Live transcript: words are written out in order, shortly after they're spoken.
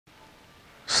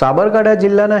સાબરકાંઠા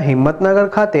જિલ્લાના હિંમતનગર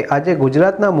ખાતે આજે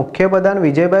ગુજરાતના મુખ્યપ્રધાન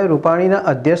વિજયભાઈ રૂપાણીના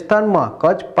અધ્યક્ષસ્થાનમાં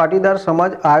કચ્છ પાટીદાર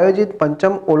સમાજ આયોજિત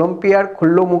પંચમ ઓલિમ્પિયાડ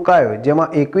ખુલ્લો મુકાયો,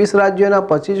 જેમાં 21 રાજ્યોના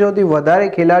 2500થી વધારે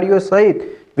ખેલાડીઓ સહિત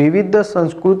વિવિધ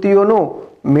સંસ્કૃતિઓનો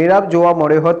મેળાપ જોવા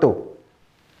મળ્યો હતો।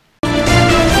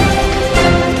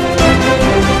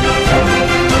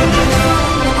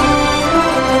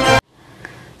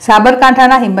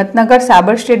 સાબરકાંઠાના હિંમતનગર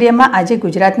સાબર સ્ટેડિયમમાં આજે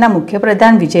ગુજરાતના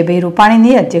મુખ્યપ્રધાન વિજયભાઈ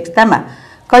રૂપાણીની અધ્યક્ષતામાં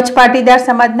કચ્છ પાટીદાર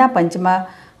સમાજના પંચમા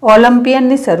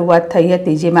ઓલિમ્પિયનની શરૂઆત થઈ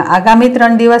હતી, જેમાં આગામી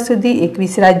 3 દિવસ સુધી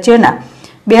 21 રાજ્યોના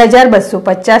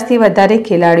 2250થી વધારે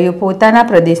ખેલાડીઓ પોતાના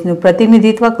પ્રદેશનું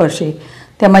પ્રતિનિધિત્વ કરશે।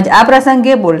 તેમજ આ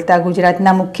પ્રસંગે બોલતા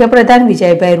ગુજરાતના મુખ્યપ્રધાન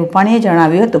વિજયભાઈ રૂપાણીએ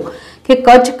જણાવ્યું હતું કે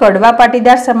કચ્છ કડવા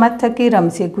પાટીદાર સમાજ થકી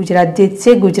રમશે ગુજરાત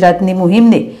જીતશે ગુજરાતની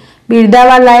મુહિમને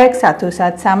બિરદાવવા લાયક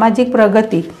સાથોસાથ સામાજિક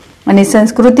પ્રગતિ અને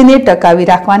સંસ્કૃતિને ટકાવી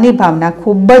રાખવાની ભાવના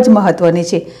ખૂબ જ મહત્વની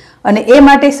છે અને એ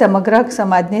માટે સમગ્ર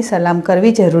સમાજને સલામ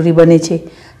કરવી જરૂરી બને છે।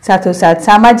 સાથોસાથ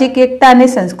સામાજિક એકતા અને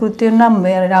સંસ્કૃતિના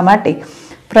મેળા માટે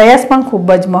પ્રયાસ પણ ખૂબ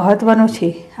જ મહત્વનો છે।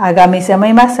 આગામી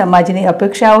સમયમાં સમાજની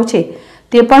અપેક્ષાઓ છે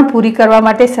તે પણ પૂરી કરવા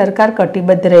માટે સરકાર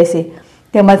કટિબદ્ધ રહેશે,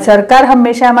 તેમજ સરકાર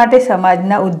હંમેશા માટે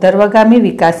સમાજના ઉદ્ધર્વગામી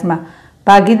વિકાસમાં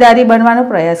ભાગીદારી બનવાનો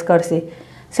પ્રયાસ કરશે।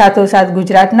 સાથોસાથ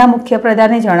ગુજરાતના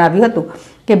મુખ્યપ્રધાને જણાવ્યું હતું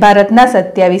કે ભારતના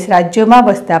 27 રાજ્યોમાં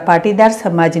વસતા પાટીદાર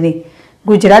સમાજની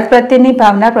ગુજરાત પ્રત્યેની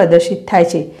ભાવના પ્રદર્શિત થાય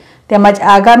છે, તેમજ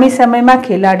આગામી સમયમાં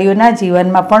ખેલાડીઓના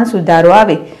જીવનમાં પણ સુધારો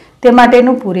આવે તે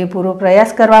માટેનો પૂરેપૂરો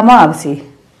પ્રયાસ કરવામાં આવશે।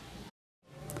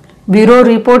 Bureau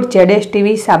report ZSTV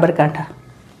Sabarkantha.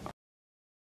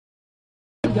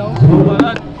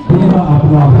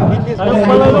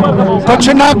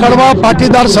 કચ્છના કડવા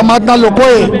પાટીદાર સમાજના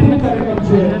લોકોએ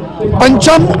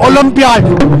પંચમ ઓલિમ્પિયાડ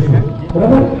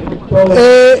એ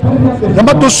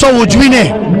રમત ઉત્સવ ઉજવીને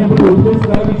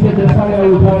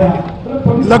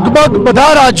લગભગ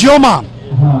બધા રાજ્યોમાં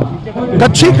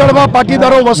કચ્છી કડવા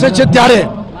પાટીદારો વસે છે, ત્યારે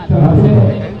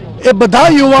એ બધા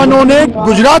યુવાનોને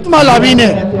ગુજરાતમાં લાવીને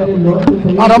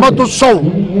આ રમત ઉત્સવ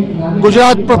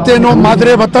ગુજરાત પ્રત્યેનો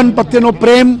માદરે વતન પ્રત્યેનો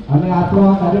પ્રેમ,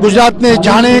 ગુજરાતને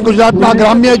જાણે, ગુજરાતના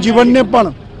ગ્રામ્ય જીવનને પણ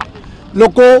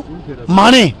લોકો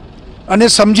માણે અને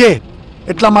સમજે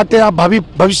એટલા માટે આ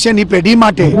ભવિષ્યની પેઢી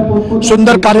માટે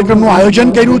સુંદર કાર્યક્રમનું આયોજન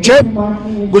કર્યું છે।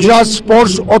 ગુજરાત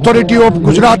સ્પોર્ટ્સ ઓથોરિટી ઓફ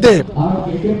ગુજરાતે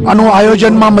આનું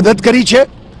આયોજનમાં મદદ કરી છે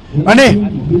અને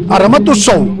આ રમત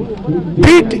ઉત્સવ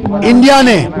ફિટ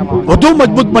ઇન્ડિયાને વધુ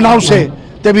મજબૂત બનાવશે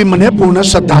તેવી મને પૂર્ણ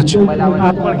શ્રદ્ધા છે।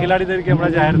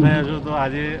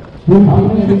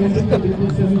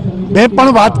 મેં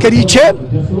પણ વાત કરી છે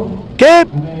કે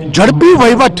ઝડપી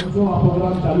વહીવટ,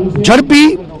 ઝડપી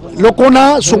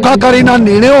લોકોના સુખાકારીના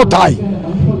નિર્ણયો થાય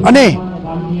અને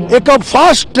એક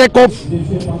fast track of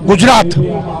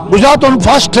Gujarat on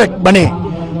fast track બને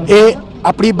એ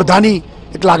આપણી બધાની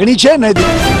એક લાગણી છે ને।